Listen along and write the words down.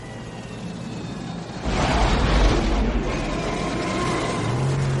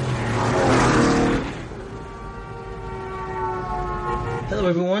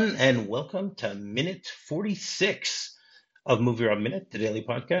everyone, and welcome to minute 46 of MovieRob Minute, the daily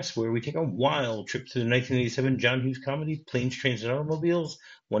podcast where we take a wild trip to the 1987 John Hughes comedy Planes, Trains, and Automobiles,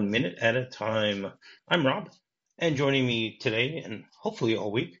 1 minute at a time. I'm Rob, and joining me today, and hopefully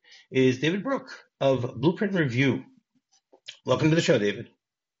all week, is David Brooke of Blueprint Review. Welcome to the show, David.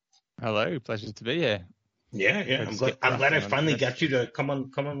 Hello, pleasure to be here. Yeah. I'm glad I finally got you to come on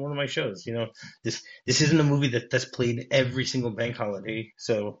one of my shows. This isn't a movie that's played every single bank holiday,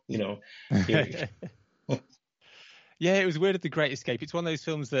 so Yeah, it was weird at The Great Escape. It's one of those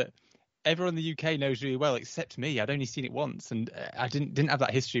films that everyone in the UK knows really well, except me. I'd only seen it once, and I didn't have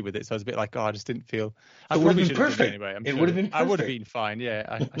that history with it, so I was a bit like, I just didn't feel. I probably should have done it anyway. It would have been perfect. I would have been fine.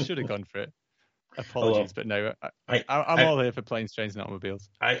 Yeah, I should have gone for it. Apologies, but no, I'm all here for Planes, Trains, and Automobiles.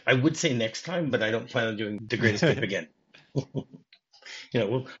 I would say next time, but I don't plan on doing The Great Escape again.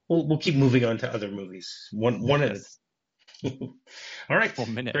 We'll keep moving on to other movies. One at a all right.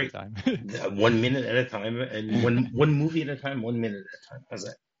 1 minute great. at a time. 1 minute at a time, and one movie at a time, 1 minute at a time. How's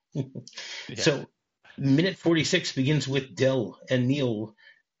that? Yeah. So, minute 46 begins with Del and Neil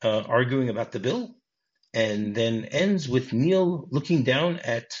arguing about the bill, and then ends with Neil looking down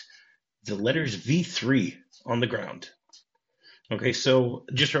at the letters V3 on the ground. Okay, so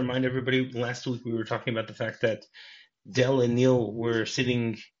just to remind everybody, last week we were talking about the fact that Del and Neil were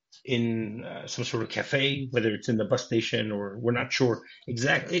sitting in some sort of cafe, whether it's in the bus station or we're not sure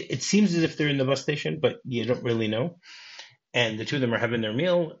exactly. It seems as if they're in the bus station, but you don't really know. And the two of them are having their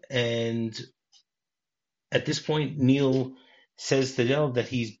meal, and at this point, Neil says to Del that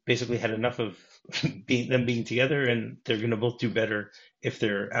he's basically had enough of them being together, and they're going to both do better if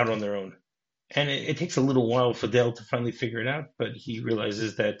they're out on their own. And it takes a little while for Del to finally figure it out, but he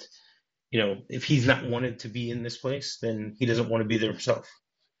realizes that, if he's not wanted to be in this place, then he doesn't want to be there himself.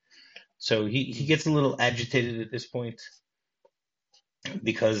 So he gets a little agitated at this point,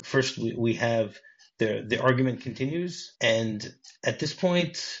 because first we have the argument continues, and at this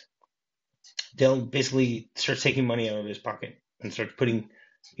point, Del basically starts taking money out of his pocket and starts putting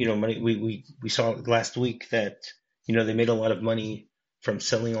money. We saw last week that they made a lot of money from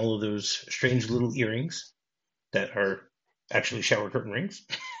selling all of those strange little earrings that are actually shower curtain rings.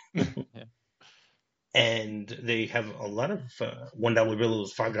 Yeah. And they have a lot of $1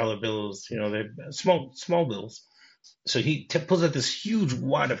 bills, $5 bills. They're small bills. So he pulls out this huge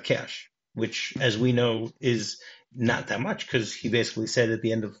wad of cash, which, as we know, is not that much, because he basically said at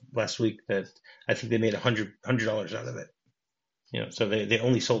the end of last week that I think they made $100 out of it. So they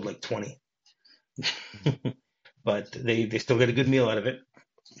only sold like 20. But they still get a good meal out of it,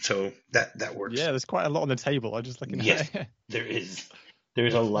 so that works. Yeah, there's quite a lot on the table. I'm just looking at it. Yes, there is.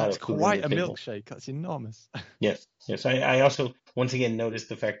 There's a lot of food. Quite a milkshake. That's enormous. Yes. I also once again noticed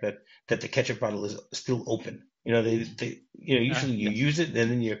the fact that the ketchup bottle is still open. They usually you use it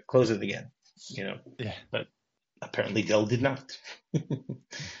and then you close it again. Yeah. But apparently Del did not.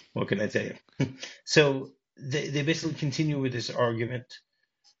 What can I tell you? So they basically continue with this argument,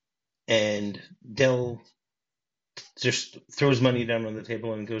 and Del just throws money down on the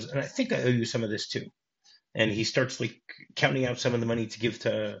table and goes, and I think I owe you some of this too. And he starts counting out some of the money to give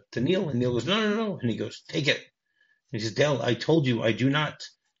to Neil, and Neil goes, no. And he goes, take it. And he says, Del, I told you I do not.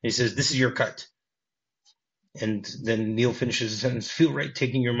 And he says, this is your cut. And then Neil finishes the sentence, feel right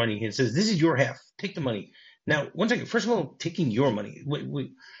taking your money. And says, this is your half. Take the money. Now, one second. First of all, taking your money,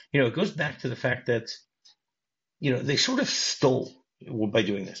 it goes back to the fact that, they sort of stole by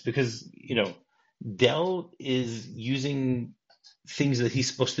doing this, because, Del is using things that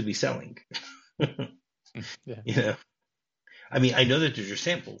he's supposed to be selling. Yeah. I mean, I know that there's your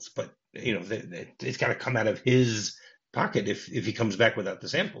samples, but it's got to come out of his pocket if he comes back without the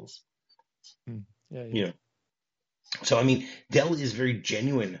samples. Yeah. So I mean, Del is very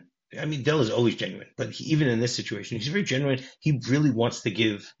genuine. I mean, Del is always genuine, but even in this situation, he's very genuine. He really wants to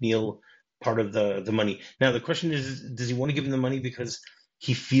give Neil part of the money. Now the question is, does he want to give him the money because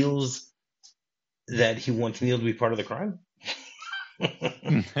he feels that he wants Neil to be part of the crime?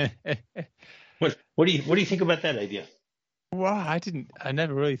 What do you think about that idea? Well, I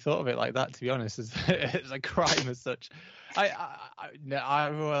never really thought of it like that, to be honest, as a crime as such. As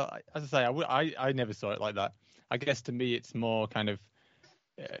I say, I never saw it like that. I guess to me, it's more kind of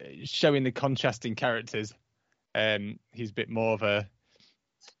showing the contrasting characters. He's a bit more of a,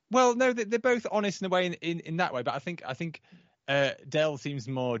 well, no, they're both honest in a way in that way, but I think Del seems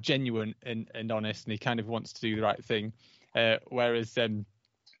more genuine and honest, and he kind of wants to do the right thing, whereas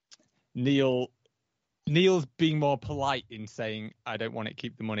Neil's being more polite in saying, I don't want to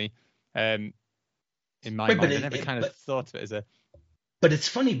keep the money. In my mind, I never kind of thought of it as a... But it's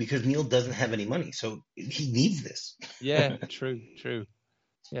funny because Neil doesn't have any money, so he needs this. Yeah, true.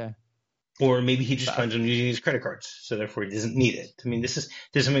 Yeah. Or maybe he just But plans on using his credit cards, so therefore he doesn't need it. I mean, this is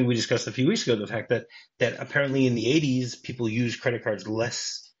something we discussed a few weeks ago. The fact that apparently in the '80s people use credit cards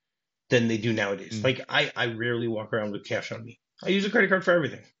less than they do nowadays. Like I rarely walk around with cash on me. I use a credit card for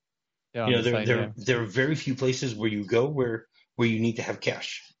everything. yeah, You I'm know, the same. Yeah. there are very few places where you go where you need to have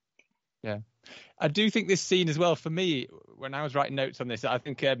cash. Yeah. I do think this scene as well, for me, when I was writing notes on this, I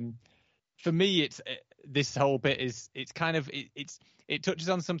think for me, this whole bit it's kind of it touches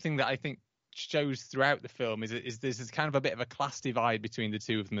on something that I think shows throughout the film is there's kind of a bit of a class divide between the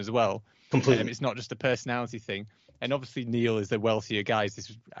two of them as well. Completely. It's not just a personality thing, and obviously Neil is the wealthier guy.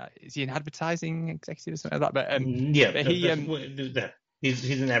 Is he an advertising executive or something like that? Yeah, But he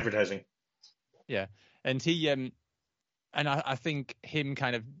he's in advertising. yeah, and I think him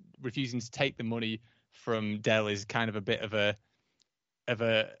kind of refusing to take the money from Dell is kind of a bit of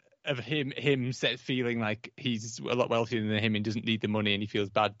him feeling like he's a lot wealthier than him and doesn't need the money, and he feels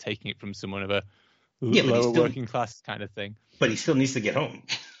bad taking it from someone of a Yeah, but lower working class kind of thing. But he still needs to get home.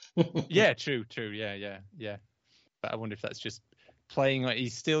 Yeah, true. Yeah. But I wonder if that's just playing. Like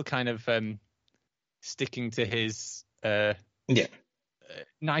he's still kind of sticking to his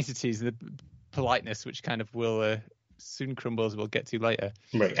niceties, the politeness, which kind of will soon crumble, as we'll get to later.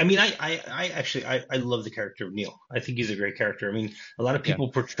 Right. I mean, I actually love the character of Neil. I think he's a great character. I mean, a lot of people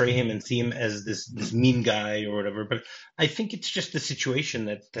portray him and see him as this mean guy or whatever, but I think it's just the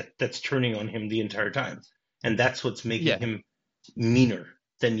situation that's turning on him the entire time, and that's what's making him meaner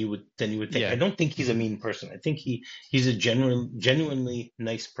than you would think. I don't think he's a mean person. I think he's a genuinely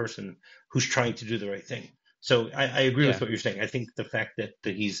nice person who's trying to do the right thing. So I agree with what you're saying. I think the fact that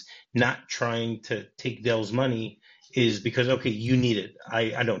he's not trying to take Dell's money is because, okay, you need it.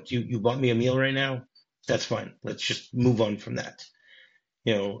 I don't. You bought me a meal right now. That's fine. Let's just move on from that.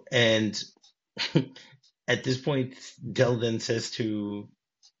 You know, and at this point, Dell then says to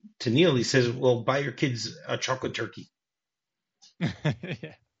Neil, he says, well, buy your kids a chocolate turkey.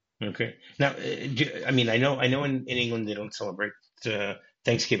 Yeah. Okay. Now, I mean, I know in England they don't celebrate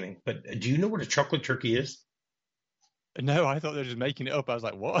Thanksgiving, but do you know what a chocolate turkey is? No, I thought they were just making it up. I was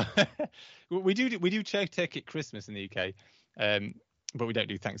like, what? we do turkey at Christmas in the UK, but we don't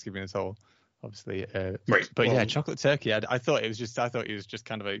do Thanksgiving at all, obviously. Right. But yeah, chocolate turkey. I thought it was just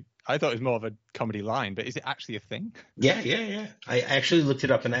kind of I thought it was more of a comedy line, but is it actually a thing? Yeah. I actually looked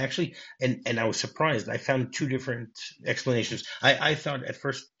it up, and I was surprised. I found two different explanations. I thought at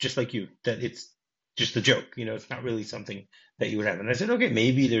first, just like you, that it's just a joke. You know, it's not really something that you would have. And I said, okay,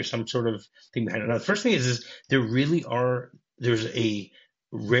 maybe there's some sort of thing behind it. Now, the first thing is there's a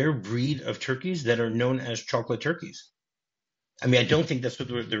rare breed of turkeys that are known as chocolate turkeys. I mean, I don't think that's what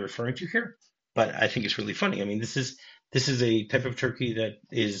they're referring to here, but I think it's really funny. I mean, this is a type of turkey that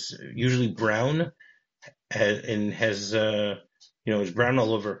is usually brown and has is brown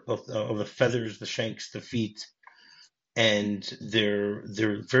all over, both of the feathers, the shanks, the feet, and they're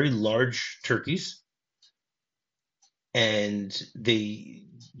very large turkeys. And they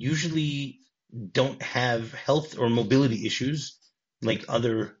usually don't have health or mobility issues like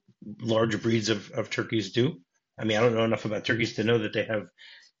other large breeds of turkeys do. I mean, I don't know enough about turkeys to know that they have,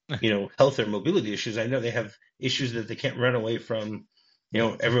 health or mobility issues. I know they have issues that they can't run away from,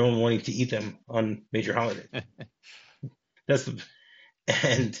 everyone wanting to eat them on major holidays.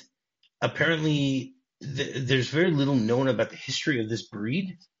 And apparently there's very little known about the history of this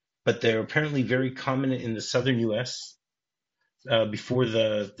breed, but they're apparently very common in the southern U.S. Before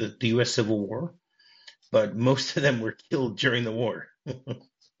the U.S. Civil War, but most of them were killed during the war,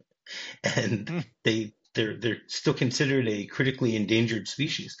 and they're still considered a critically endangered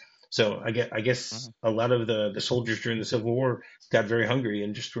species. So I guess a lot of the soldiers during the Civil War got very hungry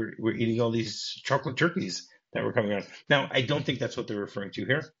and just were eating all these chocolate turkeys that were coming out. Now, I don't think that's what they're referring to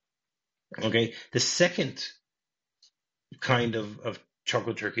here. Okay, the second kind of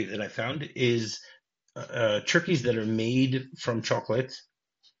chocolate turkey that I found is turkeys that are made from chocolate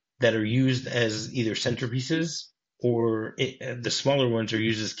that are used as either centerpieces or the smaller ones are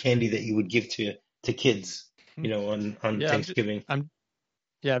used as candy that you would give to kids, on Thanksgiving.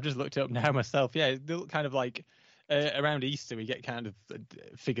 I've just looked it up now myself. Yeah, they look kind of like around Easter we get kind of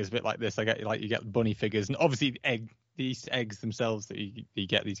figures a bit like this. You get bunny figures, and obviously the Easter eggs themselves that you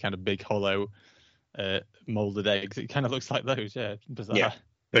get these kind of big hollow molded eggs. It kind of looks like those. Yeah, bizarre. Yeah,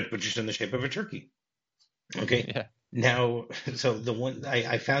 but just in the shape of a turkey. Okay. Yeah. Now, so the one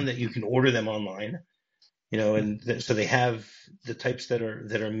I found that you can order them online, and so they have the types that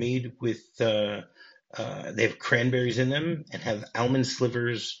are made with they have cranberries in them and have almond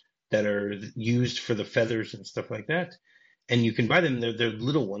slivers that are used for the feathers and stuff like that. And you can buy them. They're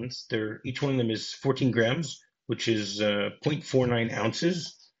little ones. Each one of them is 14 grams, which is 0.49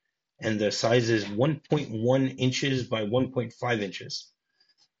 ounces. and the size is 1.1 inches by 1.5 inches.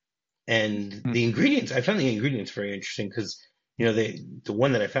 And the ingredients, I found the ingredients very interesting because, the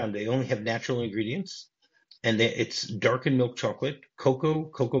one that I found, they only have natural ingredients, and it's darkened milk chocolate,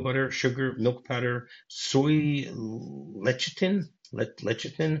 cocoa butter, sugar, milk powder, soy lecithin,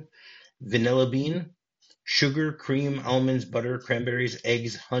 vanilla bean, sugar, cream, almonds, butter, cranberries,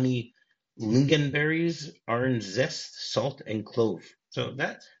 eggs, honey, lingonberries, orange zest, salt, and clove. So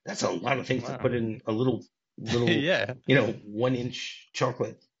that's a lot of things to Wow. put in a little Yeah, 1 inch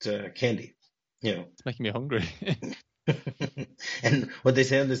chocolate candy. it's making me hungry. And what they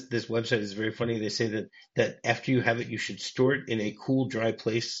say on this website is very funny. They say that after you have it, you should store it in a cool, dry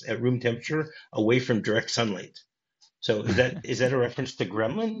place at room temperature, away from direct sunlight. So is that a reference to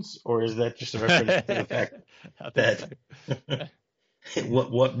Gremlins, or is that just a reference to the fact I think that so.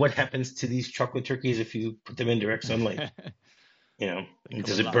 what happens to these chocolate turkeys if you put them in direct sunlight? They come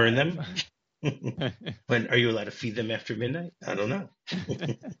Does it burn alive. them? When are you allowed to feed them after midnight? I don't know.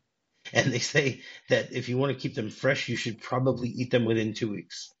 And they say that if you want to keep them fresh, you should probably eat them within 2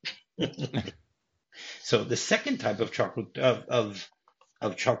 weeks. So the second type of chocolate of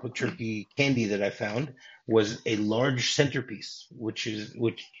chocolate turkey candy that I found was a large centerpiece, which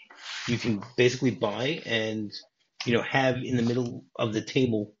you can basically buy and have in the middle of the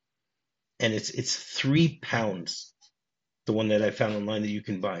table, and it's 3 pounds. The one that I found online that you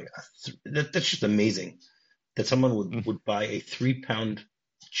can buy. That's just amazing that someone would buy a 3 pound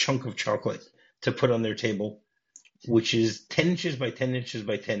chunk of chocolate to put on their table, which is 10 inches by 10 inches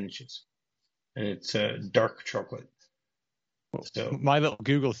by 10 inches. And it's dark chocolate. So, My little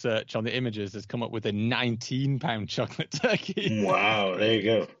Google search on the images has come up with a 19-pound chocolate turkey. wow, there you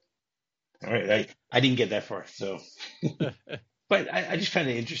go. All right, I didn't get that far. So, but I just find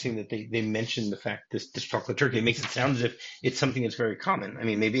it interesting that they mentioned the fact this chocolate turkey. It makes it sound as if it's something that's very common. I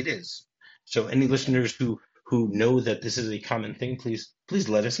mean, maybe it is. So, any listeners who know that this is a common thing, please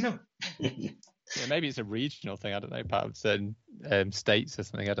let us know. Yeah, maybe it's a regional thing. I don't know, part of certain states or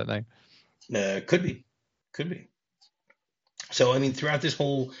something. I don't know. Could be. So, I mean, throughout this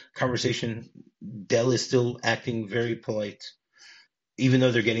whole conversation, Dell is still acting very polite, even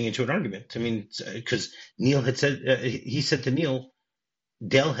though they're getting into an argument. I mean, because Neil had said, Dell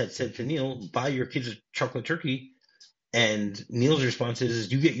had said to Neil, buy your kids a chocolate turkey. And Neil's response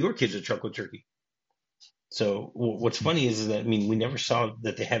is, you get your kids a chocolate turkey. So what's funny is that, I mean, we never saw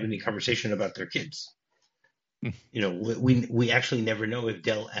that they have any conversation about their kids. We actually never know if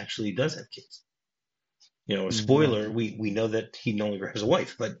Dell actually does have kids. Spoiler, we know that he no longer has a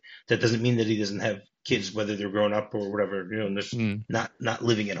wife, but that doesn't mean that he doesn't have kids, whether they're grown up or whatever, and just not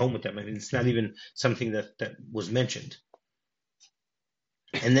living at home with them. I mean, it's not even something that was mentioned.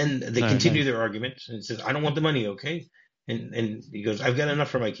 And then they continue their argument, and it says, I don't want the money, okay? And he goes, I've got enough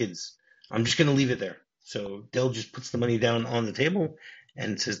for my kids. I'm just going to leave it there. So Dell just puts the money down on the table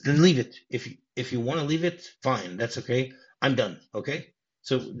and says, then leave it. If you want to leave it, fine. That's okay. I'm done, okay?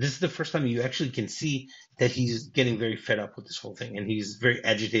 So this is the first time you actually can see that he's getting very fed up with this whole thing, and he's very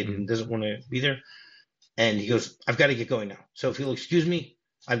agitated and doesn't want to be there. And he goes, I've got to get going now. So if you'll excuse me,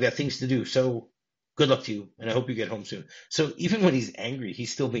 I've got things to do. So good luck to you, and I hope you get home soon. So even when he's angry,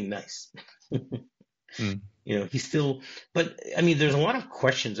 he's still being nice. He's still, but I mean, there's a lot of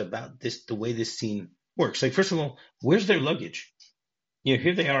questions about the way this scene works. Like, first of all, where's their luggage?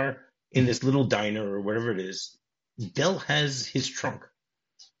 Here they are in this little diner or whatever it is. Dell has his trunk.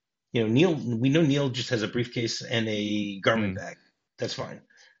 We know Neil just has a briefcase and a garment bag. That's fine.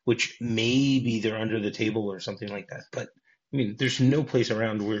 Which maybe they're under the table or something like that. But I mean, there's no place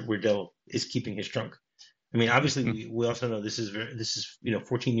around where Dell is keeping his trunk. I mean, obviously, we also know this is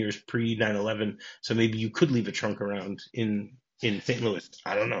 14 years pre 9/11, so maybe you could leave a trunk around in St. Louis.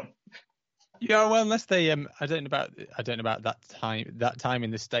 I don't know. Yeah, well, unless they, I don't know about that time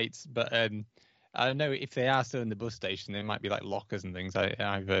in the States, but I don't know if they are still in the bus station. There might be like lockers and things.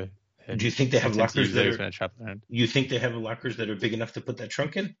 Do you think they have lockers You think they have lockers that are big enough to put that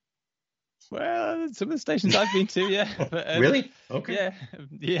trunk in? Well, some of the stations I've been to, yeah. But, really? Okay.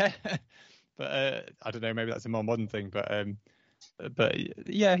 Yeah. But I don't know. Maybe that's a more modern thing. But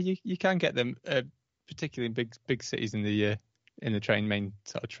yeah, you can get them, particularly in big cities in the main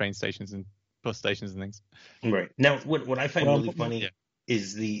sort of train stations and bus stations and things. Right. Now, what I find really funny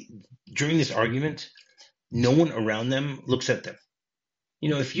is during this argument, no one around them looks at them.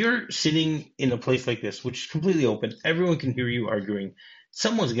 If you're sitting in a place like this, which is completely open, everyone can hear you arguing,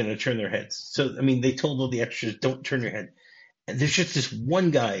 someone's going to turn their heads. So, I mean, they told all the extras, don't turn your head. And there's just this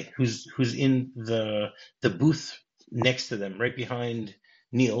one guy who's in the booth next to them, right behind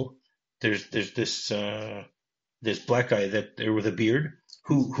Neil. There's this black guy that there with a beard,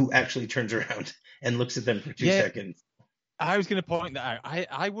 who actually turns around and looks at them for 2 seconds. I was going to point that out.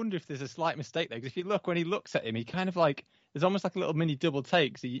 I wonder if there's a slight mistake there, because if you look, when he looks at him, he kind of like, there's almost like a little mini double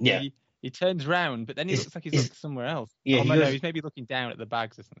take. So he turns round, but then he looks like he's looked somewhere else. Yeah, no, he's maybe looking down at the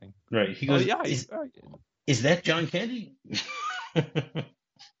bags or something. Right. He goes, is that John Candy?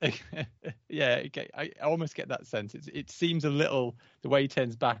 Yeah, I almost get that sense. It seems a little, the way he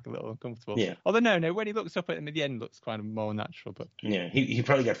turns back, a little uncomfortable. Yeah. Although no, when he looks up at him at the end, looks kind of more natural. But yeah, he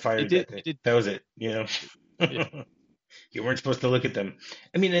probably got fired. That was it. Yeah. You weren't supposed to look at them.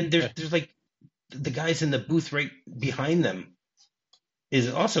 I mean, and there's like the guys in the booth right behind them is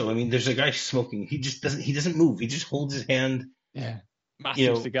also. I mean, there's a guy smoking. He doesn't move. He just holds his hand. Yeah,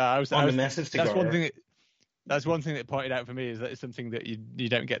 massive cigar. The massive cigar. That's one thing that pointed out for me, is that it's something that you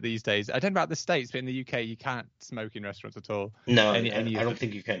don't get these days. I don't know about the States, but in the UK you can't smoke in restaurants at all. No, I don't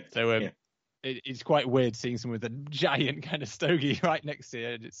think you can. So it's quite weird seeing someone with a giant kind of stogie right next to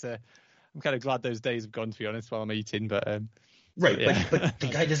you. It's I'm kind of glad those days have gone, to be honest, while I'm eating. But right, yeah. but the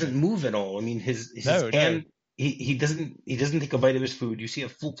guy doesn't move at all. I mean, his hand. No. He doesn't take a bite of his food. You see a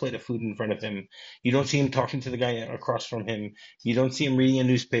full plate of food in front of him. You don't see him talking to the guy across from him. You don't see him reading a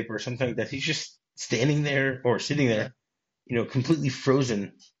newspaper or something like that. He's just standing there or sitting there, completely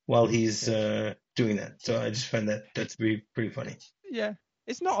frozen while he's doing that. So I just find that's pretty funny. Yeah.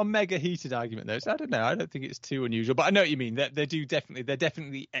 It's not a mega heated argument though, so I don't know. I don't think it's too unusual, but I know what you mean. They're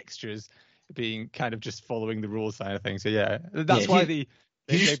definitely extras, being kind of just following the rules side of things. So yeah, that's why the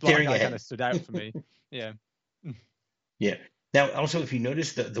black guy kind of stood out for me. Yeah. Yeah. Now, also, if you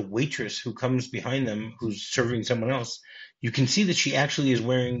notice the waitress who comes behind them, who's serving someone else, you can see that she actually is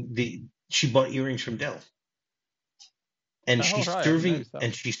wearing she bought earrings from Dell, and she's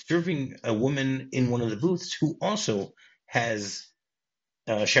serving a woman in one of the booths who also has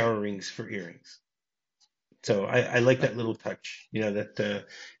shower rings for earrings. So I like that little touch, that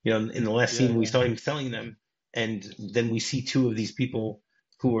in the last scene we saw him selling them, and then we see two of these people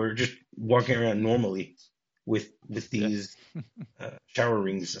who are just walking around normally with these shower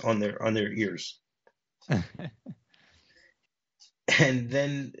rings on their ears. And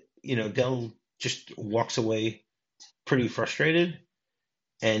then Dell just walks away pretty frustrated,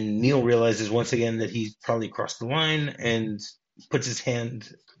 and Neil realizes once again that he's probably crossed the line and puts his hand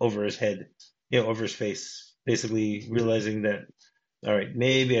over his head, over his face, basically realizing that, all right,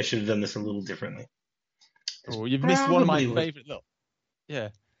 maybe I should have done this a little differently. Oh, you've missed one of my favorite. Look, yeah,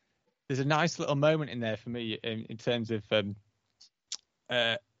 there's a nice little moment in there for me in terms of, and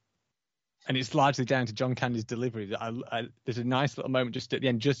it's largely down to John Candy's delivery. That there's a nice little moment just at the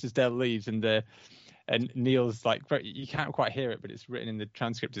end, just as Dell leaves, and Neil's like, you can't quite hear it, but it's written in the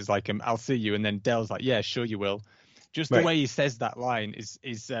transcript. It's like, I'll see you, and then Dell's like, yeah, sure you will. Just the way he says that line is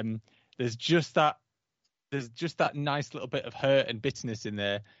there's just that nice little bit of hurt and bitterness in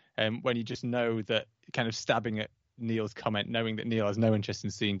there, when you just know that, kind of stabbing at Neil's comment, knowing that Neil has no interest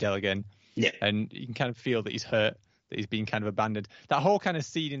in seeing Dell again. Yeah. And you can kind of feel that he's hurt, that he's been kind of abandoned. That whole kind of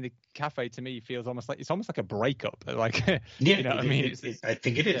scene in the cafe to me feels almost like a breakup. Like, you know what I mean? I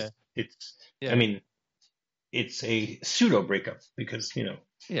think it is. I mean, it's a pseudo breakup because, we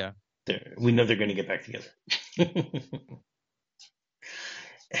know they're going to get back together.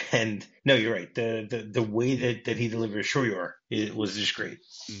 And no, you're right. The way that he delivers "sure you are" it was just great.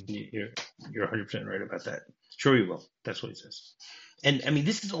 You're 100% right about that. Sure you will. That's what he says. And I mean,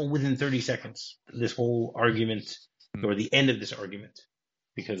 this is all within 30 seconds. This whole argument, or the end of this argument,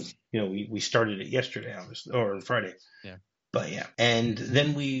 because we started it yesterday, obviously, or on Friday. Yeah. But yeah, and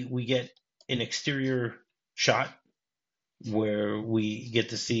then we get an exterior shot where we get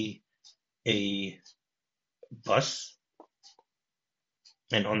to see a bus.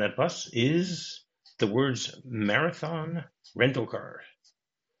 And on that bus is the words "Marathon Rental Car."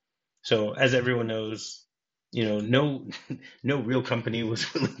 So, as everyone knows, no real company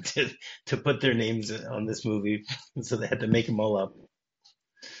was willing to put their names on this movie, so they had to make them all up.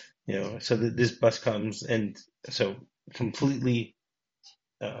 So that this bus comes, and so completely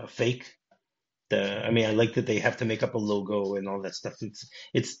fake. I like that they have to make up a logo and all that stuff.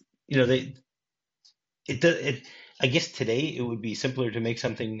 I guess today it would be simpler to make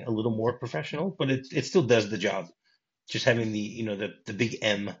something a little more professional, but it still does the job. Just having the big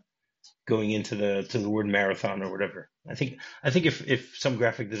M going into the word marathon or whatever. I think if some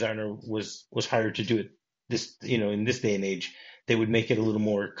graphic designer was hired to do it in this day and age, they would make it a little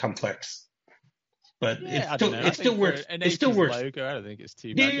more complex. But it still works. It still works. Logo, I don't think it's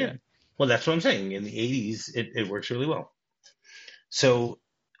too bad. Yeah. Well, that's what I'm saying. In the 80s, it works really well. So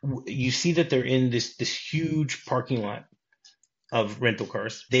you see that they're in this huge parking lot of rental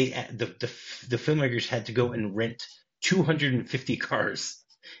cars. The filmmakers had to go and rent 250 cars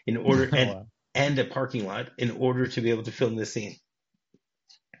in order Wow. and a parking lot in order to be able to film this scene.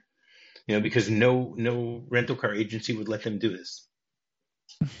 Because no rental car agency would let them do this.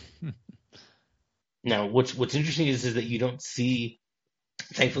 Now, what's interesting is that you don't see.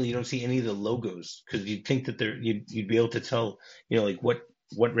 Thankfully, you don't see any of the logos because you'd think that you'd be able to tell, like what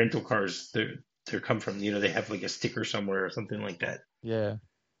rental cars they come from. They have like a sticker somewhere or something like that. Yeah.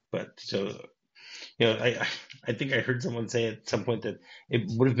 But so, I think I heard someone say at some point that it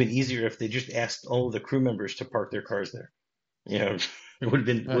would have been easier if they just asked all of the crew members to park their cars there. It would have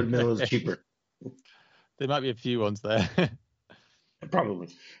been a little cheaper. There might be a few ones there. Probably.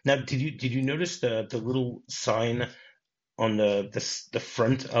 Now, did you notice the little sign on the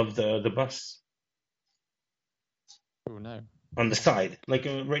front of the bus Oh no. on the side, like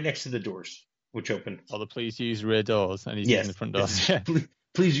right next to the doors, which open? Oh, the please use rear doors, and he's using Yes, the front doors.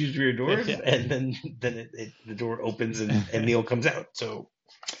 please use rear doors, Yeah. and then the door opens and Neil comes out. So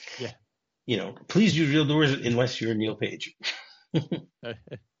Yeah. Please use real doors unless you're Neil Page.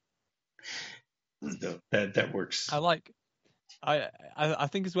 So that works. I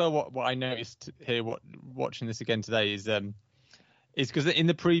think as well what I noticed here watching this again today is because in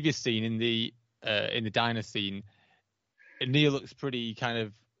the previous scene in the diner scene, Neil looks pretty kind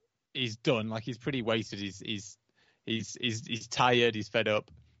of, he's done, like he's pretty wasted, he's tired, he's fed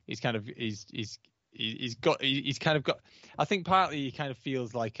up, he's kind of I think partly he kind of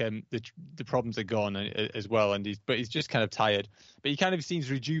feels like the problems are gone as well, and he's just kind of tired, but he kind of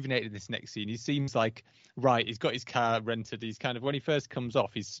seems rejuvenated in this next scene. He seems like, right, he's got his car rented, he's kind of, when he first comes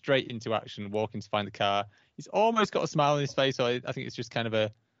off, he's straight into action, walking to find the car, he's almost got a smile on his face, so I think it's just kind of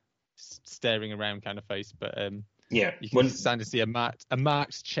a staring around kind of face, but yeah, you can kind of see a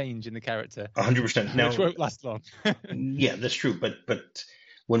marked change in the character, 100%. Now, which won't last long. Yeah, that's true, but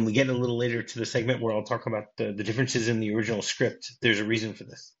when we get a little later to the segment where I'll talk about the differences in the original script, there's a reason for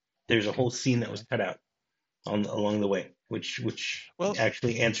this. There's a whole scene that was cut out along the way, which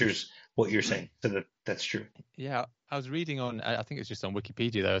actually answers what you're saying. So that's true. Yeah, I was reading on, I think it's just on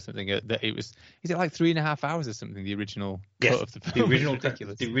Wikipedia though or something, that it was, is it like 3.5 hours or something, the original cut of the film? The original cut.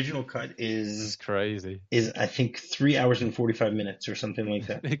 The original cut is crazy. Is I think 3 hours and 45 minutes or something like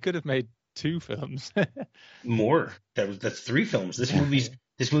that. They could have made 2 films. More. That's 3 films.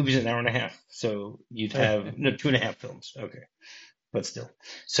 This movie's an hour and a half. So you'd have 2.5 films. Okay. But still.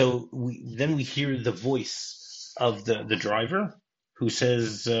 So we hear the voice of the driver who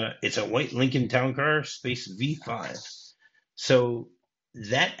says it's a white Lincoln Town Car, space V5. So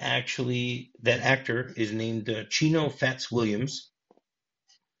that actor is named Chino Fats Williams,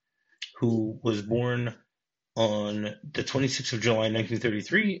 who was born on the 26th of July,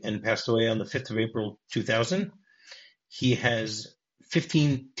 1933, and passed away on the 5th of April, 2000. He has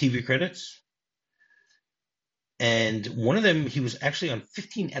 15 TV credits, and one of them, he was actually on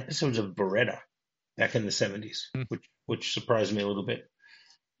 15 episodes of Beretta back in the 70s, which surprised me a little bit,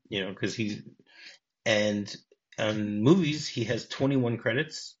 because and on movies, he has 21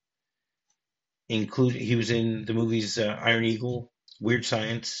 credits, including, he was in the movies Iron Eagle, Weird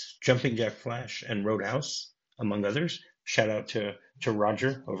Science, Jumping Jack Flash, and Roadhouse, among others. Shout out to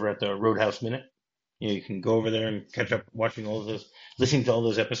Roger over at the Roadhouse Minute. You can go over there and catch up watching all of those, listening to all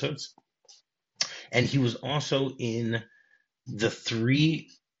those episodes. And he was also in the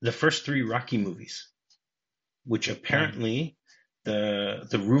first 3 Rocky movies, which apparently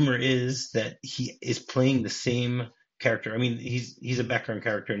the rumor is that he is playing the same character. I mean, he's a background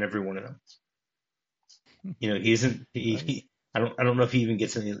character in every one of them. He isn't. I don't know if he even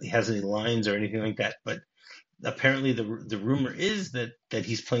has any lines or anything like that, but apparently the rumor is that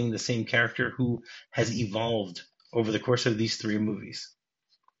he's playing the same character who has evolved over the course of these 3 movies,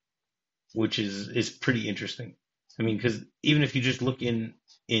 which is pretty interesting. I mean, because even if you just look in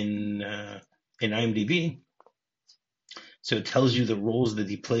IMDb, so it tells you the roles that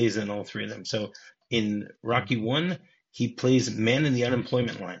he plays in all 3 of them. So in Rocky 1, he plays man in the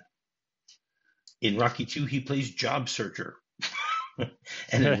unemployment line. In Rocky 2, he plays job searcher.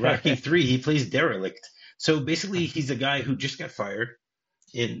 And in Rocky 3, he plays derelict. So basically, he's a guy who just got fired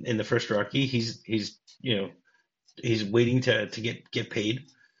in the first Rocky. He's waiting to get paid.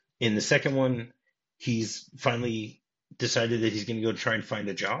 In the second one, he's finally decided that he's going to go try and find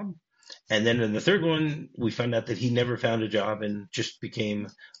a job. And then in the third one, we found out that he never found a job and just became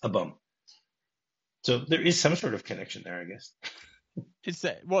a bum. So there is some sort of connection there, I guess. It's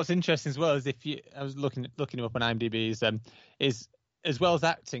what's interesting as well is I was looking him up on IMDb is as well as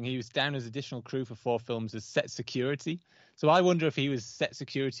acting, he was down as additional crew for 4 films as set security. So I wonder if he was set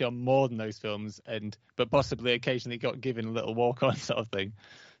security on more than those films, but possibly occasionally got given a little walk on sort of thing.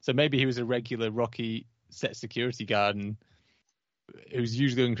 So maybe he was a regular Rocky set security guard and who's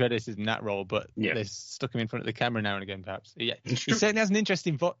usually uncredited in that role, but Yeah. they stuck him in front of the camera now and again. Perhaps, yeah, It's he true. certainly has an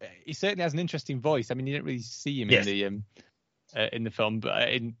interesting voice. I mean, you don't really see him Yes. in the film, but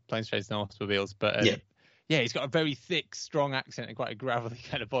in Planes, Trains and Automobiles. But yeah, he's got a very thick, strong accent and quite a gravelly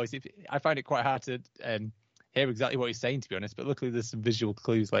kind of voice. I find it quite hard to hear exactly what he's saying, to be honest. But luckily, there's some visual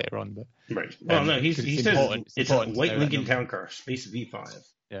clues later on. But right. Well, no, he says it's a white Lincoln Town Car, Space V5.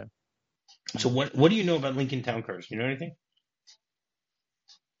 Yeah. So what do you know about Lincoln Town Cars? Do you know anything?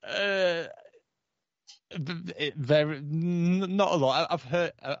 Very not a lot. I've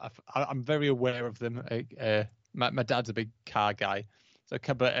heard. I'm very aware of them. My dad's a big car guy,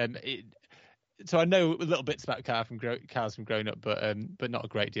 so I know little bits about cars from growing up, but not a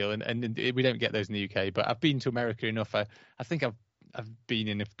great deal. And we don't get those in the UK. But I've been to America enough. I think I've been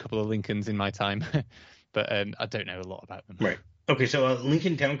in a couple of Lincolns in my time, but I don't know a lot about them. Right. Okay. So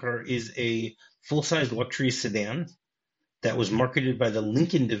Lincoln Town Car is a full-size luxury sedan that was marketed by the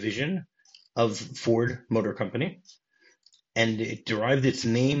Lincoln division of Ford Motor Company, and it derived its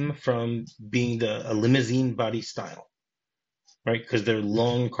name from being a limousine body style, right? Because they're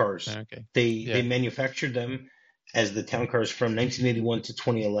long cars. Okay. They manufactured them as the town cars from 1981 to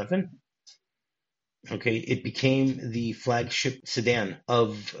 2011. Okay, it became the flagship sedan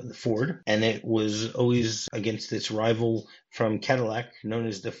of Ford, and it was always against its rival from Cadillac, known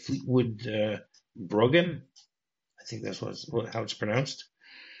as the Fleetwood Brougham. I think that's how it's pronounced.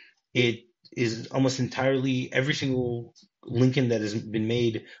 It is almost entirely, every single Lincoln that has been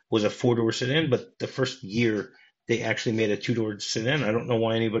made was a four-door sedan, but the first year they actually made a two-door sedan. I don't know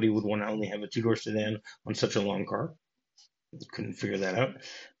why anybody would want to only have a two-door sedan on such a long car. Couldn't figure that out.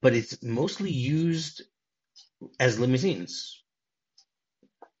 But it's mostly used as limousines.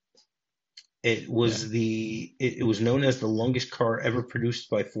 It was it was known as the longest car ever produced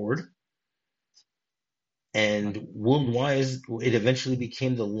by Ford. And worldwide, it eventually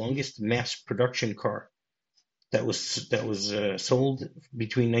became the longest mass production car that was sold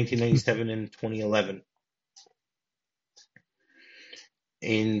between 1997 and 2011.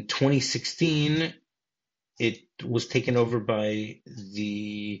 In 2016, it was taken over by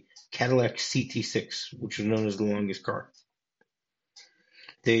the Cadillac CT6, which was known as the longest car.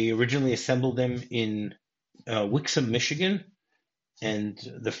 They originally assembled them in Wixom, Michigan. And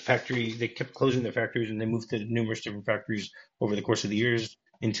the factory, they kept closing their factories, and they moved to numerous different factories over the course of the years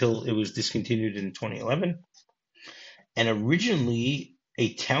until it was discontinued in 2011. And originally,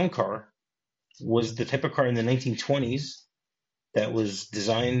 a town car was the type of car in the 1920s that was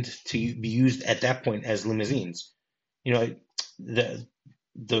designed to be used at that point as limousines. You know, the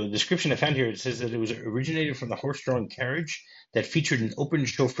description I found here, it says that it was originated from the horse-drawn carriage that featured an open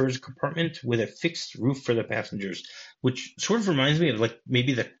chauffeur's compartment with a fixed roof for the passengers, which sort of reminds me of like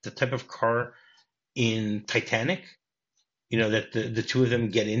maybe the type of car in Titanic, you know, that the two of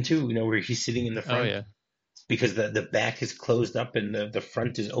them get into, you know, where he's sitting in the front. Oh, yeah. Because the back is closed up and the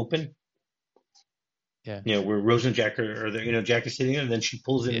front is open. Yeah. You know, where Rose and Jack Jack is sitting there, and then she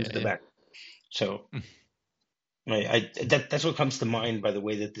pulls him into the back. So that's what comes to mind by the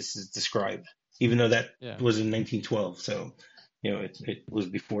way that this is described, even though that was in 1912. So, you know, it was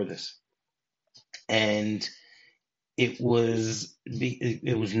before this. And it was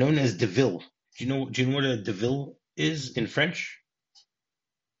known as DeVille. Do you know what a DeVille is in French?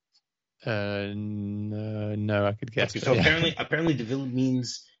 No, I could guess. Okay, so apparently DeVille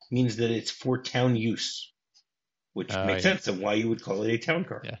means that it's for town use, which makes sense of why you would call it a town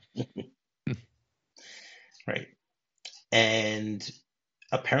car. Yeah. Right. And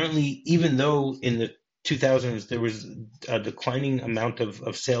apparently, even though in the 2000s there was a declining amount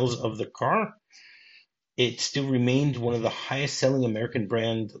of sales of the car, it still remained one of the highest selling American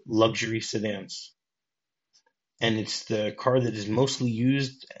brand luxury sedans. And it's the car that is mostly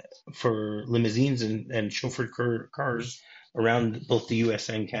used for limousines and chauffeured cars around both the US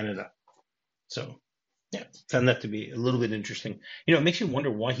and Canada. So, yeah, found that to be a little bit interesting. You know, it makes you wonder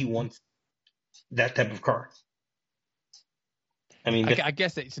why he wants that type of car. I mean, I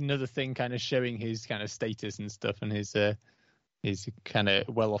guess it's another thing kind of showing his kind of status and stuff, and his kind of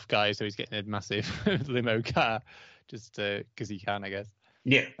well-off guy, so he's getting a massive limo car just because he can, I guess.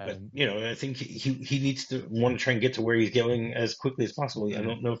 Yeah, but, you know, I think he needs to want to try and get to where he's going as quickly as possible. I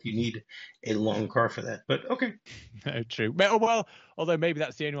don't know if you need a long car for that, but okay. No, true. Well, although maybe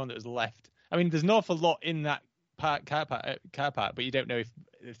that's the only one that was left. I mean, there's an awful lot in that car park, but you don't know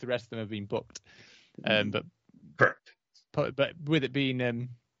if the rest of them have been booked. But correct. But with it being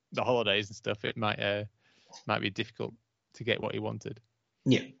the holidays and stuff, it might be difficult to get what he wanted.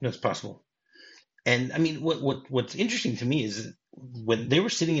 Yeah, that's possible. And I mean, what's interesting to me is when they were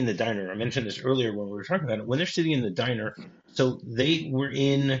sitting in the diner, I mentioned this earlier when we were talking about it. When they're sitting in the diner, so they were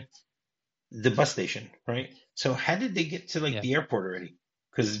in the bus station, right? So how did they get to like Yeah. the airport already?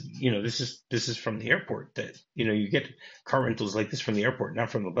 Because this is from the airport that you get car rentals like this from the airport, not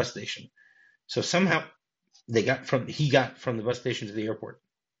from the bus station. So somehow he got from the bus station to the airport.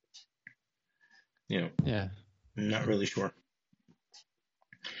 You know, Yeah. I'm not really sure.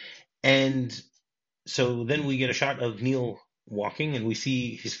 And so then we get a shot of Neil walking, and we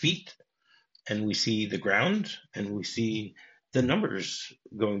see his feet, and we see the ground, and we see the numbers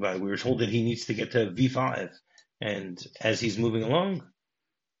going by. We were told that he needs to get to V5, and as he's moving along,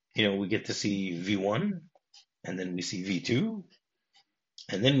 we get to see V1, and then we see V2,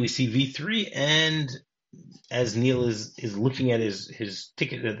 and then we see V3, and as Neil is looking at his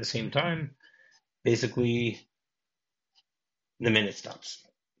ticket at the same time, basically the minute stops.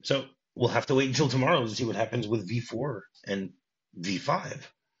 So we'll have to wait until tomorrow to see what happens with V4 and V5.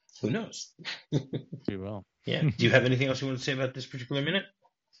 Who knows? We will. Yeah. Do you have anything else you want to say about this particular minute?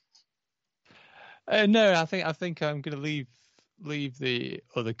 No, I think I'm going to leave the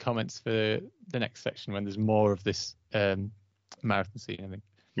other comments for the next section when there's more of this marathon scene, I think.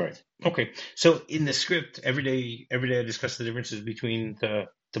 Right. Okay. So in the script, every day I discuss the differences between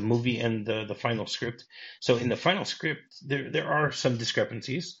the movie and the final script. So in the final script, there are some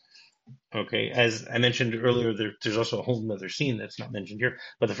discrepancies. Okay, as I mentioned earlier, there's also a whole other scene that's not mentioned here.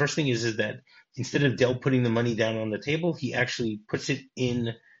 But the first thing is that instead of Dell putting the money down on the table, he actually puts it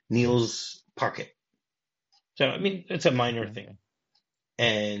in Neil's pocket. So I mean, it's a minor thing.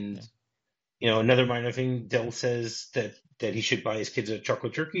 And another minor thing, Dell says that he should buy his kids a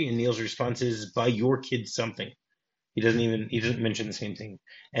chocolate turkey, and Neil's response is, "Buy your kids something." He doesn't mention the same thing.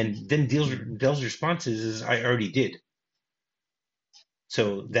 And then Dell's response is, "I already did."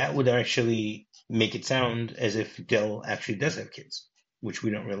 So that would actually make it sound as if Dell actually does have kids, which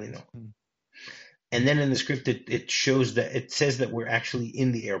we don't really know. And then in the script, it says that we're actually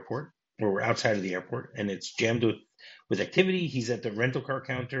in the airport, or we're outside of the airport, and it's jammed with activity. He's at the rental car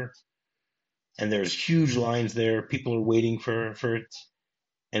counter, and there's huge lines there. People are waiting for it.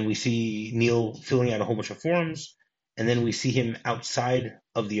 And we see Neil filling out a whole bunch of forms. And then we see him outside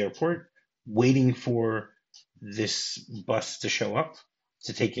of the airport waiting for this bus to show up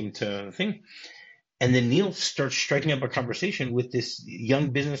to take him to the thing. And then Neil starts striking up a conversation with this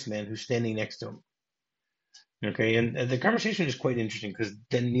young businessman who's standing next to him. Okay, and the conversation is quite interesting because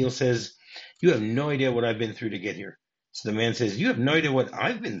then Neil says, "You have no idea what I've been through to get here." So the man says, "You have no idea what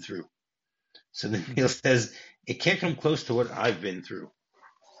I've been through." So then Neil says, "It can't come close to what I've been through."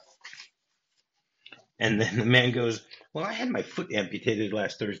 And then the man goes, "Well, I had my foot amputated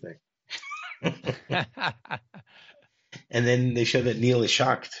last Thursday." And then they show that Neil is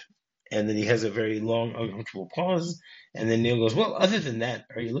shocked. And then he has a very long, uncomfortable pause. And then Neil goes, "Well, other than that,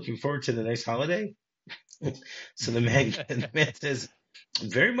 are you looking forward to the nice holiday?" So the man says,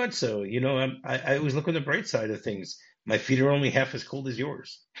 "Very much so. I always look on the bright side of things. My feet are only half as cold as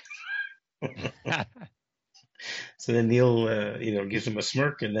yours." So then Neil, gives him a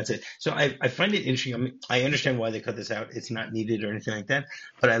smirk, and that's it. So I find it interesting. I mean, I understand why they cut this out. It's not needed or anything like that.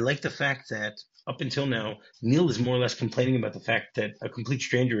 But I like the fact that up until now, Neil is more or less complaining about the fact that a complete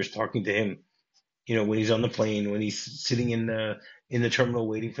stranger is talking to him. When he's on the plane, when he's sitting in the terminal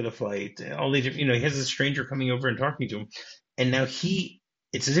waiting for the flight, all these, he has a stranger coming over and talking to him, and now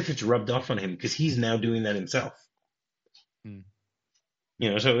it's as if it's rubbed off on him because he's now doing that himself.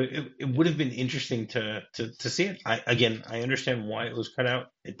 So it would have been interesting to see it. I understand why it was cut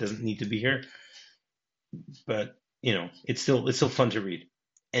out. It doesn't need to be here, but it's still fun to read.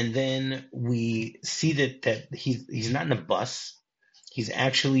 And then we see that he's not in a bus. He's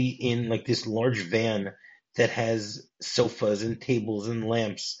actually in like this large van that has sofas and tables and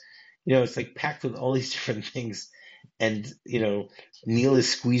lamps. It's like packed with all these different things. And Neil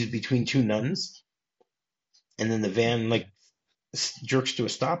is squeezed between two nuns, and then the van jerks to a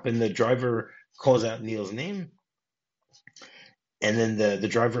stop, and the driver calls out Neil's name, and then the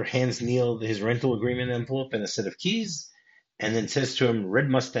driver hands Neil his rental agreement envelope and a set of keys, and then says to him, "Red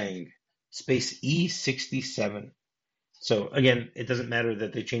Mustang, space E67." So again, it doesn't matter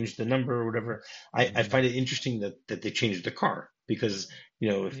that they changed the number or whatever. I find it interesting that they changed the car because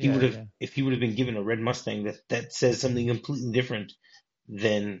if he would have been given a red Mustang, that says something completely different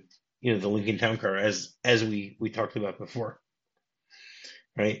than the Lincoln Town Car as we talked about before.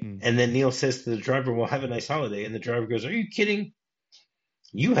 Right. And then Neil says to the driver, "Well, have a nice holiday." And the driver goes, "Are you kidding?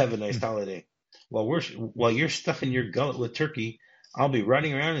 You have a nice holiday. While you're stuffing your gullet with turkey, I'll be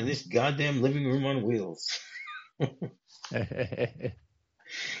riding around in this goddamn living room on wheels."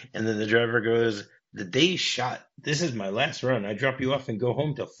 And then the driver goes, The day's shot. This is my last run. I drop you off and go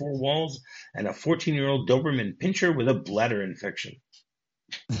home to four walls and a 14-year-old Doberman pinscher with a bladder infection.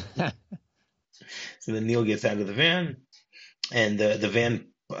 So then Neil gets out of the van, and the van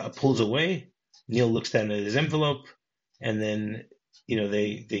pulls away. Neil looks down at his envelope, and then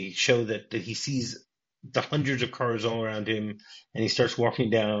they show that he sees the hundreds of cars all around him, and he starts walking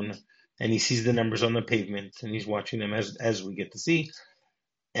down, and he sees the numbers on the pavement, and he's watching them as we get to see.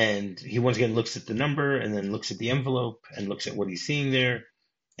 And he once again looks at the number, and then looks at the envelope, and looks at what he's seeing there,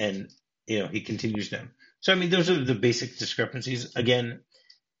 and he continues down. So I mean, those are the basic discrepancies. Again,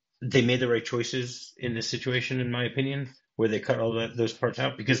 they made the right choices in this situation, in my opinion, where they cut all those parts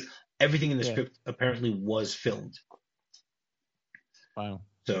out, because everything in the script apparently was filmed. Wow.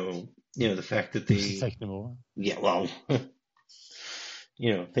 So, the fact that they taking them all. Yeah, well,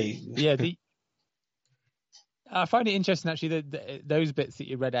 they. Yeah, I find it interesting actually that those bits that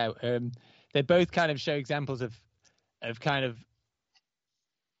you read out, they both kind of show examples of kind of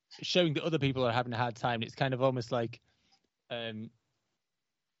showing that other people are having a hard time. It's kind of almost like, I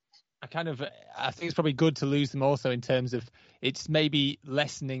think it's probably good to lose them also in terms of it's maybe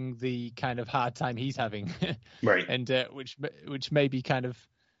lessening the kind of hard time he's having, right? And which maybe kind of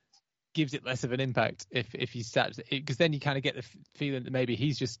gives it less of an impact if he starts, because then you kind of get the feeling that maybe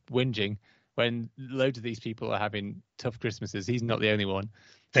he's just whinging when loads of these people are having tough Christmases. He's not the only one.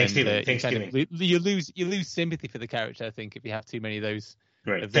 Thanksgiving. You lose sympathy for the character, I think, if you have too many of those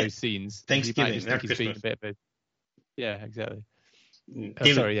those scenes. Thanksgiving, you not Christmas. Yeah, exactly.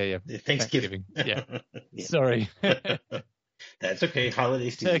 Sorry, Thanksgiving. Yeah. Sorry. That's okay.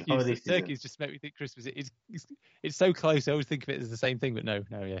 Holiday season. Turkeys just make me think Christmas. It's so close. I always think of it as the same thing, but no,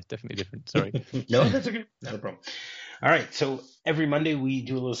 yeah, definitely different. Sorry. No, that's okay. Not a problem. All right. So every Monday we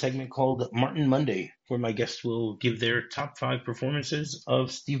do a little segment called Martin Monday, where my guests will give their top 5 performances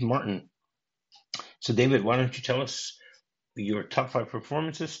of Steve Martin. So David, why don't you tell us your top 5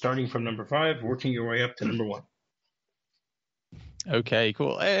 performances, starting from number 5, working your way up to number 1. Okay,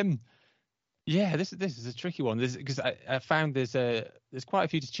 cool. Yeah, this is a tricky one. Because I found there's quite a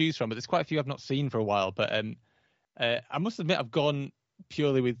few to choose from, but there's quite a few I've not seen for a while. But I must admit I've gone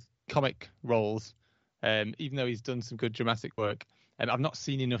purely with comic roles, even though he's done some good dramatic work. I've not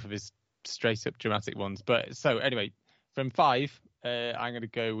seen enough of his straight up dramatic ones. But so anyway, from 5, I'm going to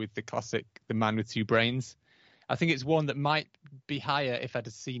go with the classic The Man with Two Brains. I think it's one that might be higher if I'd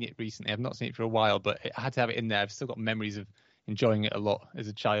have seen it recently. I've not seen it for a while, but I had to have it in there. I've still got memories of enjoying it a lot as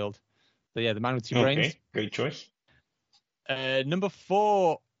a child. So yeah, The Man with Two Brains. Okay, great choice. Number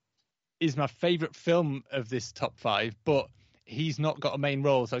 4 is my favourite film of this top 5, but he's not got a main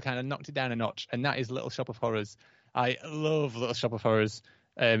role, so I kind of knocked it down a notch, and that is Little Shop of Horrors. I love Little Shop of Horrors.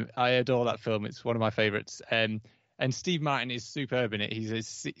 I adore that film. It's one of my favourites. And Steve Martin is superb in it. He's a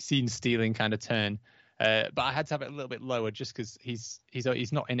scene-stealing kind of turn. But I had to have it a little bit lower just because he's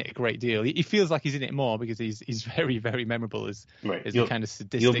not in it a great deal. He feels like he's in it more because he's very, very memorable as a kind of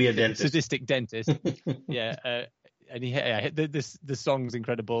sadistic dentist. Yeah, and the song's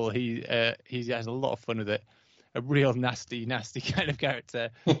incredible. He has a lot of fun with it. A real nasty kind of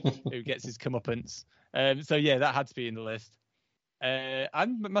character who gets his comeuppance. So yeah, that had to be in the list.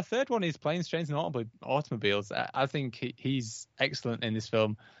 And my third one is Planes, Trains and Automobiles. I think he's excellent in this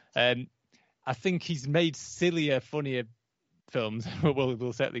film. I think he's made sillier, funnier films.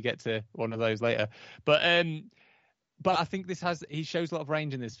 We'll certainly get to one of those later. But I think he shows a lot of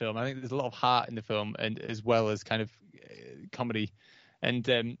range in this film. I think there's a lot of heart in the film, and as well as kind of comedy, and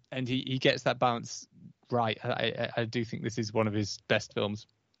he gets that balance right. I do think this is one of his best films.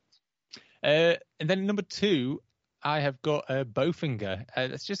 And then number 2, I have got Bowfinger.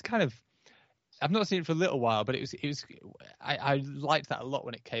 It's just kind of, I've not seen it for a little while, but I liked that a lot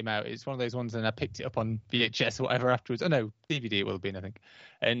when it came out. It's one of those ones, and I picked it up on VHS or whatever afterwards. Oh no, DVD it will have been, I think.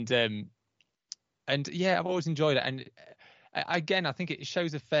 And yeah, I've always enjoyed it. And again, I think it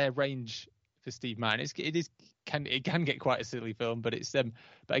shows a fair range for Steve Martin. It can get quite a silly film, but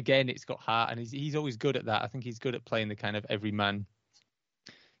but again, it's got heart, and he's always good at that. I think he's good at playing the kind of everyman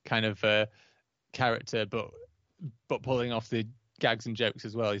kind of character, but pulling off the gags and jokes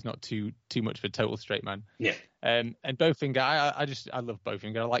as well. He's not too much of a total straight man. Yeah. And Bowfinger, I love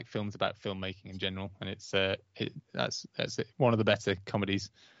Bowfinger. I like films about filmmaking in general, and that's one of the better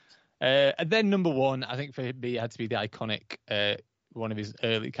comedies. And then number 1, I think for me, it had to be the iconic one of his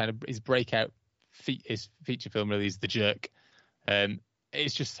early kind of his breakout his feature film really is The Jerk.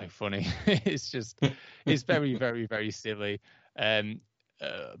 It's just so funny. It's very, very, very silly.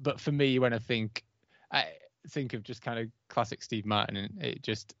 But for me, when I think think of just kind of classic Steve Martin, and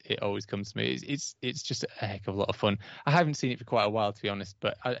it always comes to me. It's just a heck of a lot of fun. I haven't seen it for quite a while, to be honest,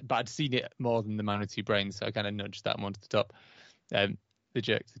 but I'd seen it more than The Man with Two Brains, so I kind of nudged that one to the top. The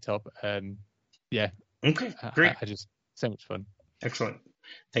Jerk to the top. Yeah. Okay, great. I just so much fun. Excellent.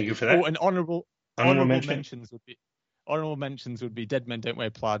 Thank you for that. Oh, and honorable mentions would be Dead Men Don't Wear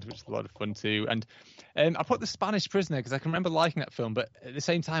Plaid, which is a lot of fun too. And I put The Spanish Prisoner because I can remember liking that film, but at the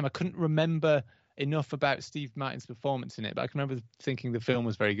same time I couldn't remember enough about Steve Martin's performance in it. But I can remember thinking the film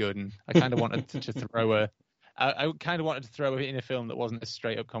was very good, and I kind of wanted to throw I kind of wanted to throw it in a film that wasn't a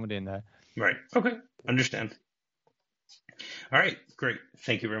straight up comedy in there. Right. Okay. Understand. All right. Great.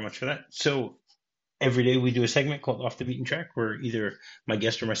 Thank you very much for that. So every day we do a segment called Off the Beaten Track, where either my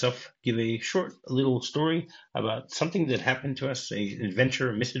guest or myself give a short little story about something that happened to us, an adventure,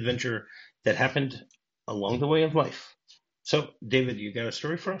 a misadventure that happened along the way of life. So, David, you got a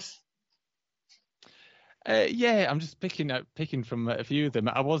story for us? Yeah, I'm just picking from a few of them.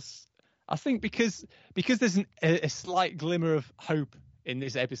 I think because there's a slight glimmer of hope in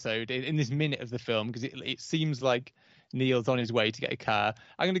this episode, in this minute of the film, because it seems like Neil's on his way to get a car.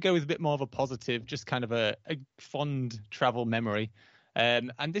 I'm going to go with a bit more of a positive, just kind of a fond travel memory.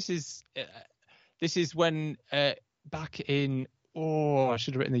 And this is when back in, I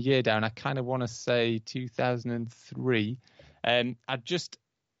should have written the year down. I kind of want to say 2003.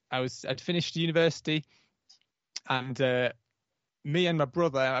 I'd finished university, and me and my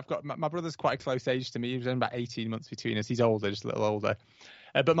brother, my brother's quite a close age to me. He was only about 18 months between us. He's older, just a little older.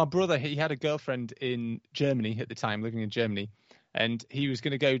 But my brother, he had a girlfriend in Germany at the time, living in Germany, and he was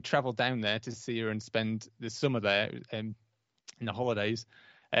going to go travel down there to see her and spend the summer there in the holidays.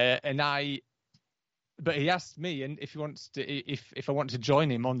 But he asked me and if I wanted to join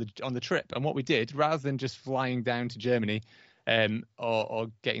him on the trip. And what we did, rather than just flying down to Germany or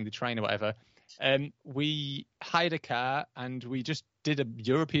getting the train or whatever, we hired a car and we just did a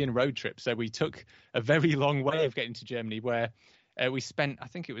European road trip. So we took a very long way of getting to Germany, where we spent, I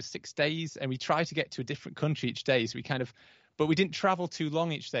think it was 6 days, and we tried to get to a different country each day. So but we didn't travel too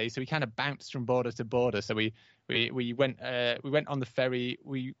long each day. So we kind of bounced from border to border. So we went on the ferry.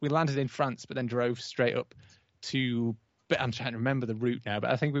 We landed in France, but then drove straight up to. But I'm trying to remember the route now.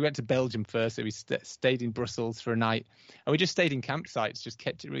 But I think we went to Belgium first. So we stayed in Brussels for a night, and we just stayed in campsites. Just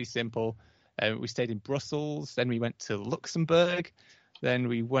kept it really simple. We stayed in Brussels. Then we went to Luxembourg. Then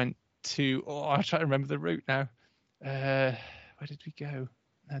we went to. I'm trying to remember the route now. Where did we go?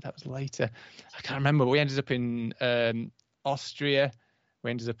 No, that was later. I can't remember. We ended up in Austria.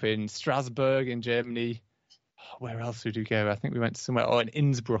 We ended up in Strasbourg in Germany. Where else did we go? I think we went somewhere. In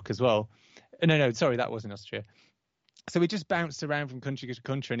Innsbruck as well. No, sorry, that was in Austria. So we just bounced around from country to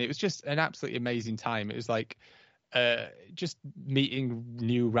country, and it was just an absolutely amazing time. It was like just meeting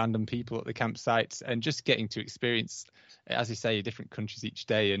new random people at the campsites and just getting to experience, as you say, different countries each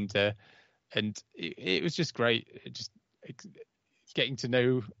day. And it was just great. Just getting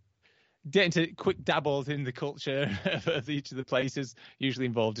to quick dabbles in the culture of each of the places, usually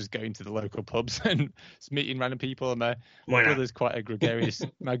involved just going to the local pubs and just meeting random people. And my brother's quite a gregarious.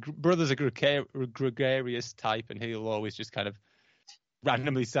 My brother's a gregarious type, and he'll always just kind of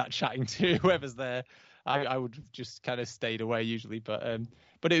randomly start chatting to whoever's there. I would just kind of stayed away usually, but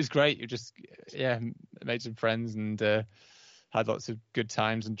it was great. You just made some friends and had lots of good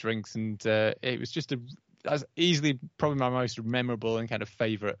times and drinks, and it was just as easily probably my most memorable and kind of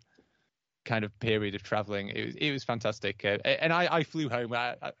favorite kind of period of traveling. It was fantastic, and I flew home.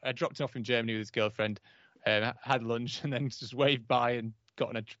 I dropped off in Germany with his girlfriend, had lunch, and then just waved by and got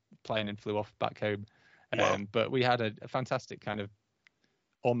on a plane and flew off back home. Wow. But we had a fantastic kind of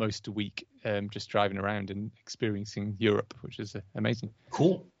almost a week just driving around and experiencing Europe, which is amazing.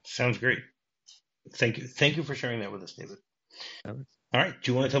 Cool. Sounds great. Thank you for sharing that with us, David. All right.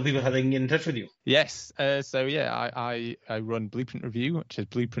 Do you want to tell people how they can get in touch with you? Yes. I run Blueprint Review, which is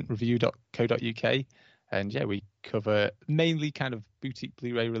blueprintreview.co.uk. And we cover mainly kind of boutique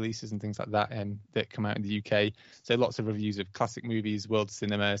Blu-ray releases and things like that that come out in the UK. So lots of reviews of classic movies, world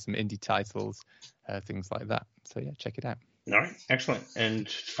cinema, some indie titles, things like that. So check it out. All right. Excellent. And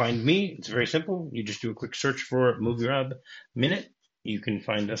to find me, it's very simple. You just do a quick search for MovieRob Minute. You can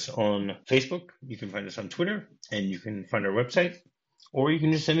find us on Facebook. You can find us on Twitter, and you can find our website. Or you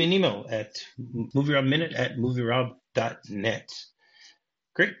can just send me an email at movierobminute@movierob.net.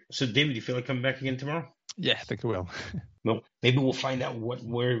 Great. So, David, do you feel like coming back again tomorrow? Yeah, I think I will. Well, maybe we'll find out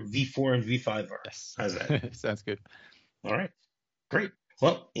where V4 and V5 are. Yes. How's that? Sounds good. All right. Great.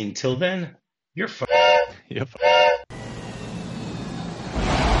 Well, until then, you're fine. Yep.